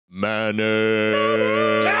Manic.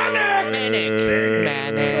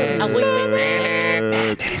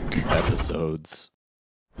 Episodes.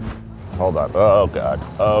 Hold on. Oh, God.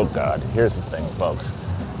 Oh, God. Here's the thing, folks.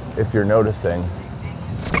 If you're noticing...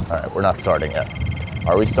 All right, we're not starting yet.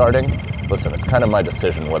 Are we starting? Listen, it's kind of my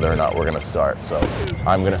decision whether or not we're going to start. So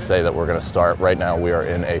I'm going to say that we're going to start. Right now, we are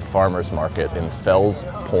in a farmer's market in Fells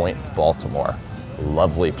Point, Baltimore.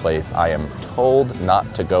 Lovely place. I am told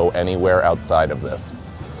not to go anywhere outside of this.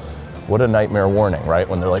 What a nightmare warning, right?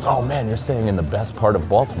 When they're like, oh man, you're staying in the best part of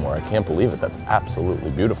Baltimore. I can't believe it. That's absolutely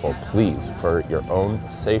beautiful. Please, for your own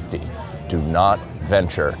safety, do not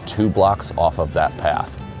venture 2 blocks off of that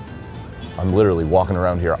path. I'm literally walking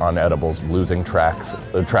around here on edibles, losing track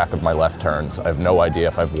of my left turns. I have no idea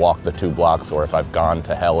if I've walked the 2 blocks or if I've gone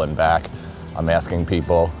to hell and back. I'm asking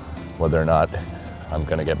people whether or not I'm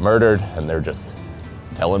gonna get murdered, and they're just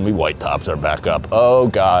telling me white tops are back up. Oh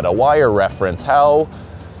God, a Wire reference. How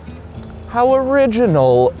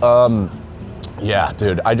original. Yeah,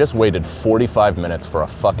 dude, I just waited 45 minutes for a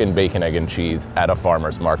fucking bacon, egg, and cheese at a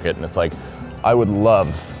farmer's market, and it's like, I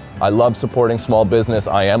love supporting small business.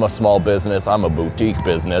 I am a small business. I'm a boutique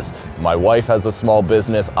business. My wife has a small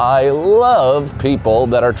business. I love people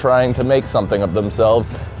that are trying to make something of themselves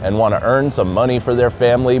and want to earn some money for their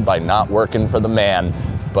family by not working for the man.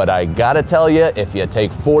 But I gotta tell you, if you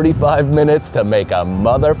take 45 minutes to make a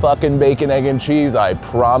motherfucking bacon, egg, and cheese, I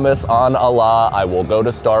promise on Allah, I will go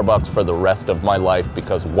to Starbucks for the rest of my life,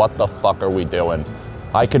 because what the fuck are we doing?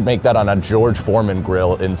 I could make that on a George Foreman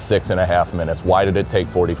grill in 6.5 minutes. Why did it take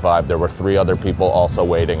 45? There were 3 other people also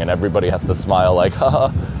waiting, and everybody has to smile like,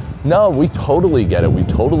 haha. No, we totally get it. We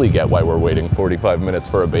totally get why we're waiting 45 minutes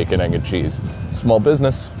for a bacon, egg, and cheese. Small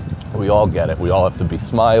business. We all get it. We all have to be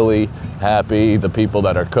smiley, happy. The people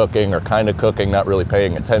that are cooking or kind of cooking, not really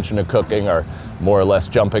paying attention to cooking, are more or less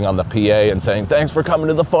jumping on the PA and saying, thanks for coming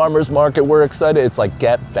to the farmer's market, we're excited. It's like,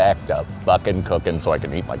 get back to fucking cooking so I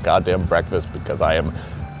can eat my goddamn breakfast, because I am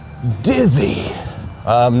dizzy.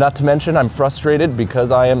 Not to mention, I'm frustrated because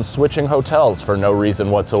I am switching hotels for no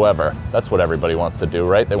reason whatsoever. That's what everybody wants to do,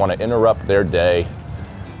 right? They want to interrupt their day.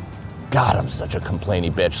 God, I'm such a complainy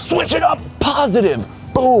bitch. Switch it up, positive.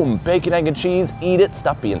 Boom, bacon, egg, and cheese, eat it,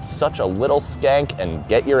 stop being such a little skank, and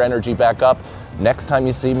get your energy back up. Next time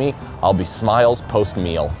you see me, I'll be smiles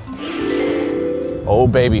post-meal. Oh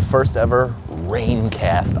baby, first ever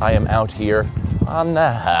raincast. I am out here on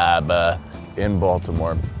the harbor in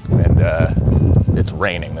Baltimore, and it's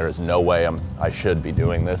raining. There is no way I should be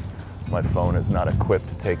doing this. My phone is not equipped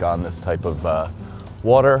to take on this type of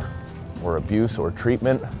water or abuse or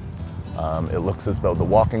treatment. It looks as though the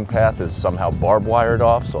walking path is somehow barbed wired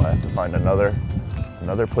off, so I have to find another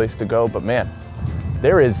place to go. But man,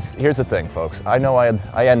 here's the thing, folks. I know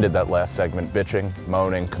I ended that last segment bitching,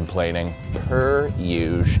 moaning, complaining, per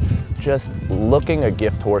usual, just looking a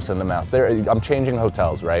gift horse in the mouth. I'm changing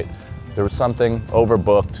hotels, right? There was something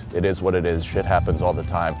overbooked. It is what it is. Shit happens all the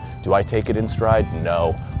time. Do I take it in stride?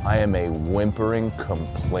 No. I am a whimpering,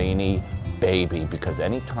 complainy baby, because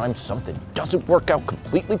anytime something doesn't work out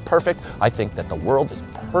completely perfect, I think that the world is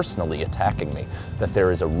personally attacking me, that there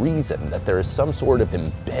is a reason, that there is some sort of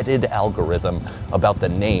embedded algorithm about the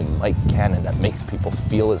name Mike Cannon that makes people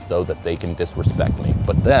feel as though that they can disrespect me.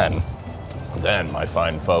 But then, my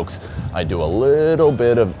fine folks, I do a little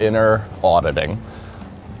bit of inner auditing.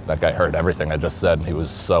 That guy heard everything I just said, and he was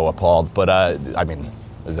so appalled. But I mean,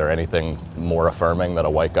 is there anything more affirming that a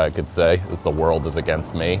white guy could say? Is the world is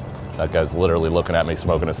against me? That guy's literally looking at me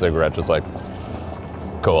smoking a cigarette, just like,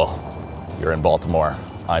 cool, you're in Baltimore.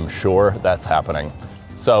 I'm sure that's happening.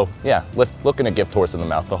 So yeah, looking a gift horse in the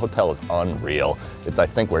mouth. The hotel is unreal. It's, I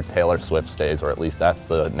think, where Taylor Swift stays, or at least that's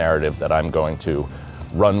the narrative that I'm going to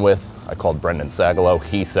run with. I called Brendan Sagalow.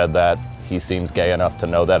 He said that. He seems gay enough to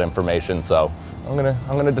know that information, so I'm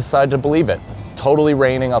gonna decide to believe it. Totally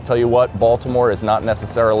raining. I'll tell you what, Baltimore is not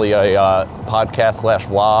necessarily a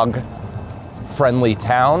podcast/vlog friendly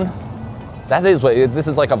town. That is what, this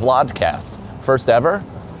is like a vlogcast. First ever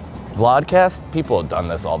vlogcast. People have done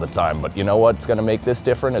this all the time, but you know what's gonna make this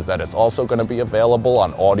different is that it's also gonna be available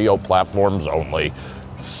on audio platforms only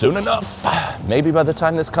soon enough. Maybe by the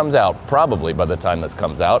time this comes out, probably by the time this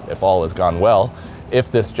comes out, if all has gone well. If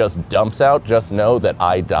this just dumps out, just know that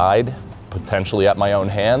I died, potentially at my own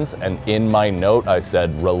hands, and in my note I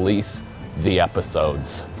said, release the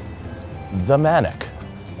episodes. The Manic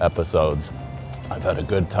episodes. I've had a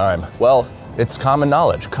good time. Well, it's common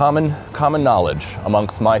knowledge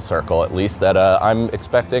amongst my circle, at least, that I'm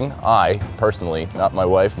expecting, I personally, not my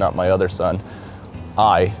wife, not my other son,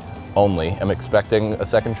 I only am expecting a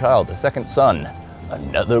second child, a second son,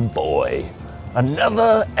 another boy.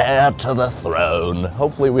 Another heir to the throne.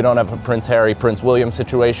 Hopefully we don't have a Prince Harry, Prince William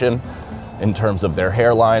situation in terms of their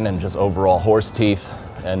hairline and just overall horse teeth.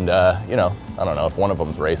 And, you know, I don't know, if one of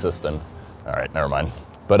them's racist, then all right, never mind.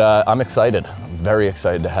 But I'm excited. I'm very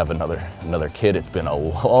excited to have another kid. It's been a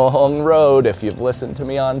long road. If you've listened to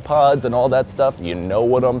me on pods and all that stuff, you know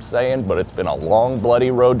what I'm saying, but it's been a long, bloody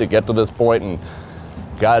road to get to this point, and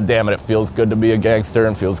God damn it, it feels good to be a gangster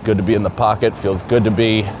and feels good to be in the pocket, feels good to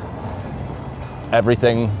be,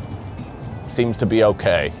 everything seems to be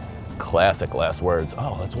okay. Classic last words.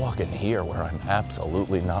 Oh, let's walk in here where I'm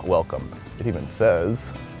absolutely not welcome. It even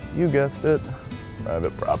says, you guessed it,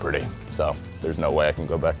 private property. So there's no way I can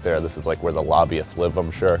go back there. This is like where the lobbyists live,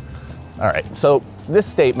 I'm sure. All right, so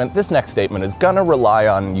this next statement is gonna rely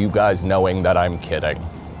on you guys knowing that I'm kidding.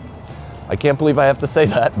 I can't believe I have to say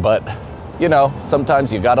that, but you know,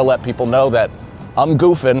 sometimes you gotta let people know that I'm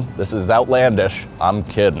goofing, this is outlandish, I'm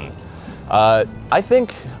kidding. I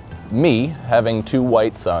think me having 2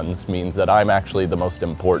 white sons means that I'm actually the most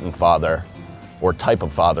important father or type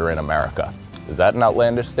of father in America. Is that an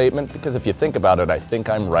outlandish statement? Because if you think about it, I think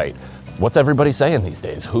I'm right. What's everybody saying these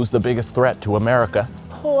days? Who's the biggest threat to America?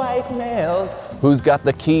 White males. Who's got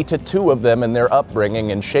the key to 2 of them in their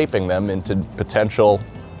upbringing and shaping them into potential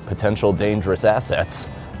dangerous assets?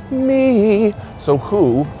 Me. So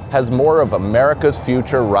who has more of America's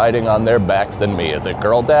future riding on their backs than me? Is it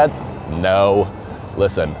girl dads? No.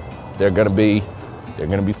 Listen, they're gonna be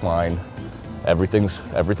fine.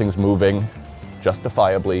 Everything's moving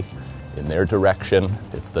justifiably in their direction.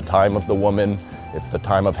 It's the time of the woman. It's the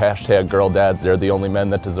time of #girldads. They're the only men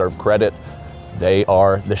that deserve credit. They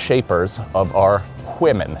are the shapers of our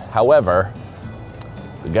women. However,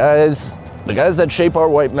 the guys that shape our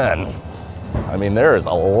white men, I mean, there is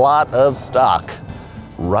a lot of stock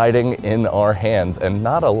riding in our hands and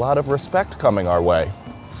not a lot of respect coming our way.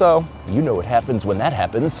 So, you know what happens when that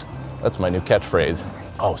happens. That's my new catchphrase.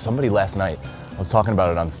 Oh, somebody last night was talking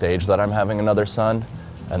about it on stage that I'm having another son.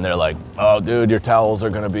 And they're like, oh, dude, your towels are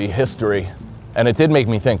gonna be history. And it did make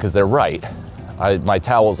me think, because they're right. My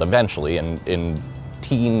towels eventually, in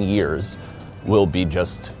teen years, will be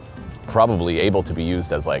just probably able to be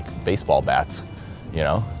used as like baseball bats. You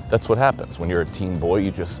know, that's what happens. When you're a teen boy,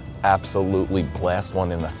 you just absolutely blast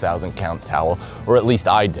one in a 1,000-count towel, or at least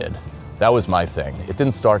I did. That was my thing. It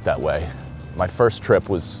didn't start that way. My first trip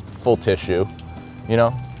was full tissue, you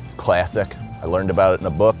know, classic. I learned about it in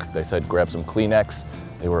a book. They said grab some Kleenex.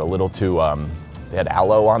 They were a little too, they had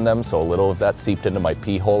aloe on them, so a little of that seeped into my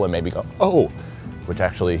pee hole and made me go, oh, which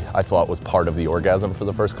actually I thought was part of the orgasm for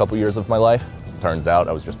the first couple years of my life. Turns out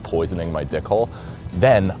I was just poisoning my dick hole.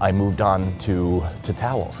 Then I moved on to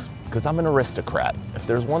towels, because I'm an aristocrat. If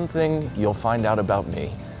there's one thing you'll find out about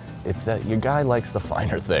me, it's that your guy likes the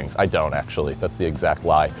finer things. I don't actually, that's the exact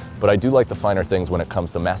lie. But I do like the finer things when it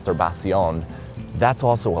comes to masturbation. That's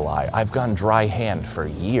also a lie. I've gone dry hand for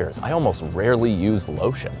years. I almost rarely use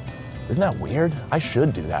lotion. Isn't that weird? I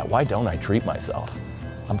should do that. Why don't I treat myself?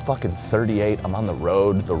 I'm fucking 38, I'm on the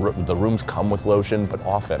road. The rooms come with lotion, but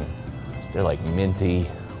often they're like minty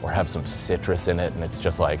or have some citrus in it, and it's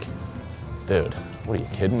just like, dude, what are you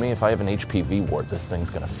kidding me? If I have an HPV wart, this thing's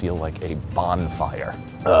gonna feel like a bonfire.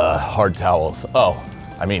 Hard towels. Oh,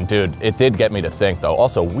 I mean, dude, it did get me to think, though.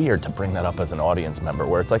 Also weird to bring that up as an audience member,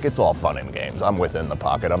 where it's like, it's all fun and games. I'm within the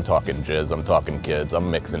pocket, I'm talking jizz, I'm talking kids,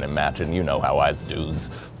 I'm mixing and matching, you know how I do's.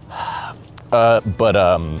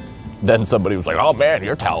 Then somebody was like, oh man,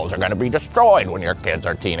 your towels are gonna be destroyed when your kids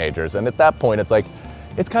are teenagers. And at that point, it's like,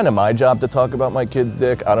 it's kind of my job to talk about my kid's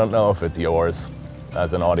dick. I don't know if it's yours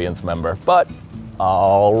as an audience member, but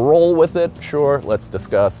I'll roll with it, sure, let's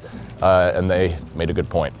discuss. And they made a good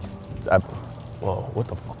point. Whoa, what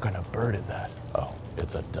the fuck kind of bird is that? Oh,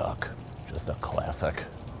 it's a duck, just a classic.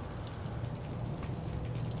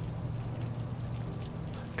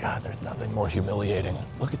 God, there's nothing more humiliating.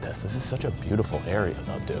 Look at this is such a beautiful area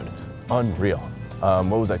though, dude. Unreal.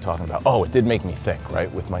 What was I talking about? Oh, it did make me think,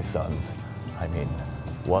 right, with my sons. I mean,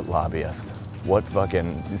 what lobbyist? What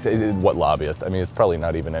lobbyist? I mean, it's probably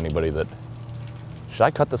not even anybody that... Should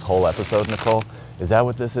I cut this whole episode, Nicole? Is that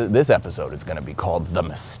what this is? This episode is gonna be called The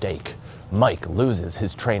Mistake. Mike loses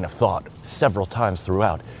his train of thought several times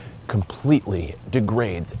throughout, completely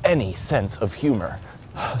degrades any sense of humor.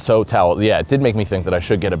 So towel, yeah, it did make me think that I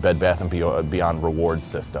should get a Bed Bath & Beyond rewards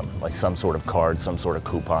system, like some sort of card, some sort of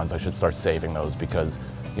coupons. I should start saving those because,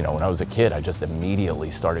 you know, when I was a kid, I just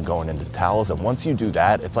immediately started going into towels. And once you do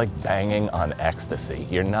that, it's like banging on ecstasy.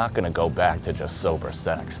 You're not gonna go back to just sober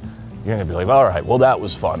sex. You're gonna be like, all right, well, that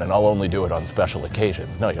was fun, and I'll only do it on special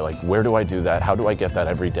occasions. No, you're like, where do I do that? How do I get that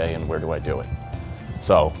every day, and where do I do it?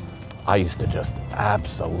 So, I used to just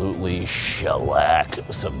absolutely shellac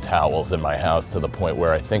some towels in my house to the point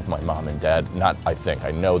where I think my mom and dad,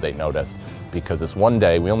 I know they noticed, because this one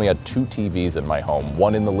day, we only had 2 TVs in my home,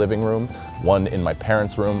 one in the living room, one in my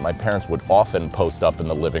parents' room. My parents would often post up in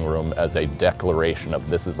the living room as a declaration of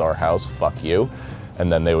this is our house, fuck you.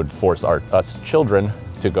 And then they would force us children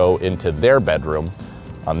to go into their bedroom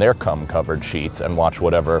on their cum-covered sheets and watch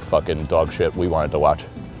whatever fucking dog shit we wanted to watch.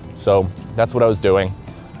 So that's what I was doing.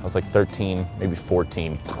 I was like 13, maybe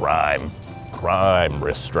 14, prime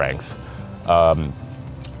wrist strength. And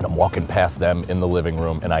I'm walking past them in the living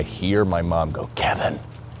room and I hear my mom go, Kevin,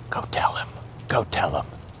 go tell him.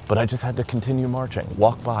 But I just had to continue marching,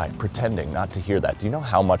 walk by, pretending not to hear that. Do you know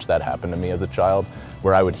how much that happened to me as a child?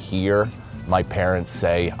 Where I would hear my parents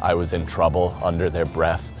say I was in trouble under their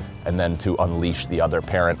breath and then to unleash the other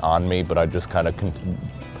parent on me, but I just kind of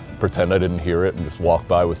pretend I didn't hear it and just walk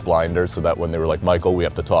by with blinders so that when they were like, Michael, we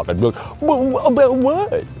have to talk, I'd be like, well, about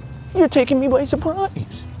what? You're taking me by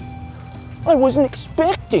surprise. I wasn't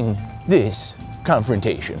expecting this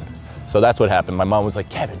confrontation. So that's what happened. My mom was like,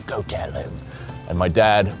 Kevin, go tell him. And my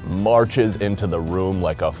dad marches into the room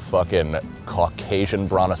like a fucking Caucasian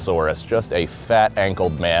brontosaurus, just a fat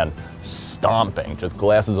ankled man stomping, just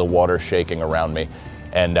glasses of water shaking around me.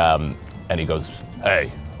 And he goes,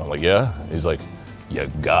 hey. I'm like, yeah? He's like,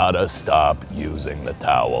 you gotta stop using the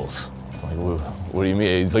towels. I'm like, what do you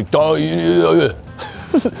mean? He's like, that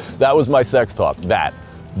was my sex talk.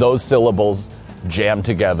 Those syllables jammed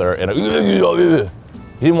together, and he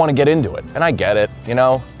didn't want to get into it. And I get it, you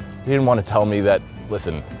know? He didn't want to tell me that,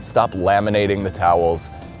 listen, stop laminating the towels.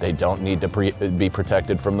 They don't need to be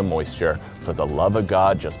protected from the moisture. For the love of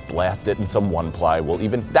God, just blast it in some 1-ply.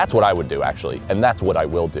 That's what I would do, actually, and that's what I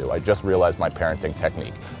will do. I just realized my parenting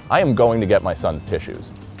technique. I am going to get my son's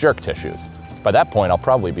tissues, jerk tissues. By that point, I'll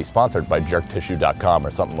probably be sponsored by jerktissue.com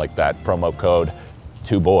or something like that. Promo code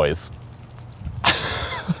 2boys.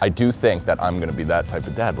 I do think that I'm gonna be that type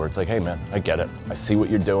of dad where it's like, hey man, I get it. I see what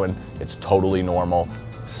you're doing. It's totally normal.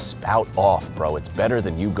 Spout off, bro. It's better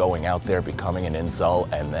than you going out there becoming an incel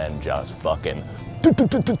and then just fucking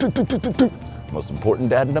most important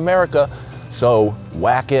dad in America. So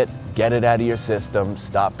whack it, get it out of your system.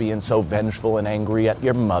 Stop being so vengeful and angry at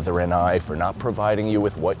your mother and I for not providing you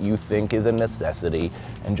with what you think is a necessity,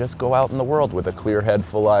 and just go out in the world with a clear head,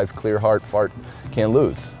 full eyes, clear heart, fart, can't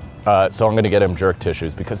lose. So I'm gonna get him jerk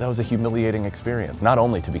tissues because that was a humiliating experience. Not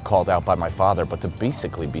only to be called out by my father, but to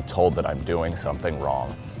basically be told that I'm doing something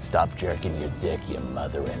wrong. Stop jerking your dick, your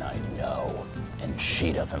mother and I know. And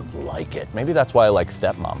she doesn't like it. Maybe that's why I like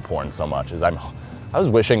stepmom porn so much, is I was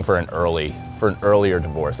wishing for an earlier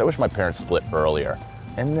divorce. I wish my parents split earlier.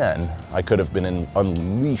 And then I could have been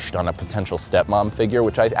unleashed on a potential stepmom figure,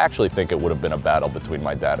 which I actually think it would have been a battle between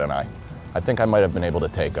my dad and I. I think I might have been able to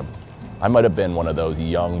take him. I might have been one of those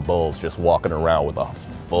young bulls just walking around with a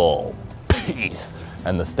full piece.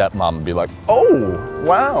 And the stepmom would be like, oh,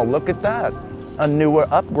 wow, look at that. A newer,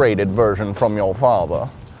 upgraded version from your father.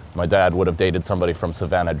 My dad would have dated somebody from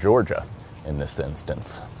Savannah, Georgia in this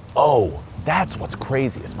instance. Oh, that's what's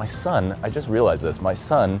crazy is my son, I just realized this, my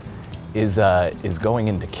son is going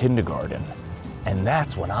into kindergarten. And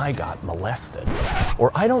that's when I got molested.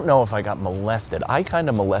 Or I don't know if I got molested. I kind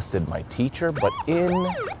of molested my teacher, but in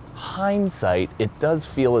hindsight, it does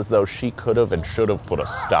feel as though she could have and should have put a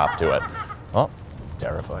stop to it. Oh,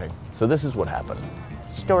 terrifying. So this is what happened.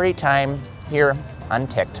 Story time here on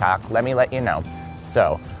TikTok. Let me let you know.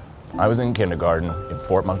 So I was in kindergarten in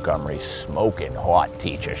Fort Montgomery, smoking hot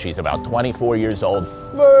teacher. She's about 24 years old,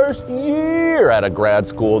 first year at a grad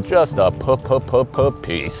school, just a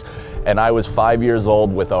piece. And I was 5 years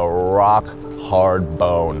old with a rock hard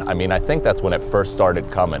bone. I mean, I think that's when it first started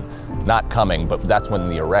coming. Not coming, but that's when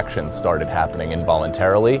the erections started happening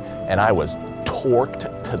involuntarily. And I was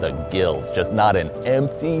torqued to the gills, just not an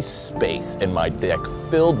empty space in my dick,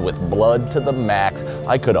 filled with blood to the max.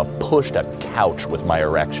 I could have pushed a couch with my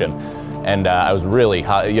erection. And I was really,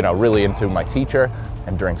 really into my teacher.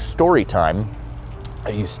 And during story time, I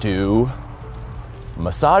used to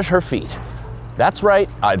massage her feet. That's right,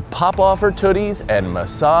 I'd pop off her tooties and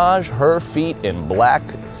massage her feet in black,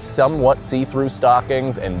 somewhat see-through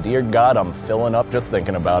stockings, and dear God, I'm filling up just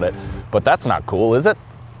thinking about it. But that's not cool, is it?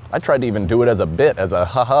 I tried to even do it as a bit, as a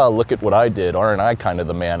haha, look at what I did, aren't I kind of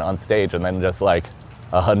the man on stage, and then just like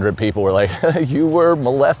 100 people were like, you were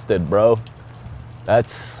molested, bro.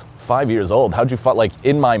 That's 5 years old. How'd you fight? Like,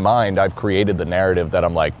 in my mind, I've created the narrative that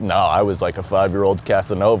I'm like, no, I was like a 5-year-old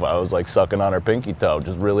Casanova. I was like sucking on her pinky toe.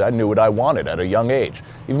 Just really, I knew what I wanted at a young age.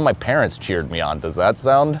 Even my parents cheered me on. Does that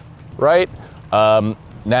sound right?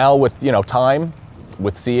 Now with, time,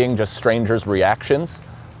 with seeing just strangers' reactions,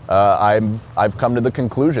 I've come to the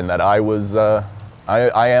conclusion that I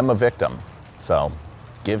am a victim. So,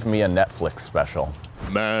 give me a Netflix special.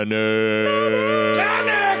 Manic.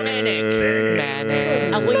 Manic.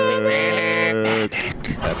 Manic.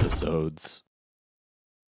 Episodes.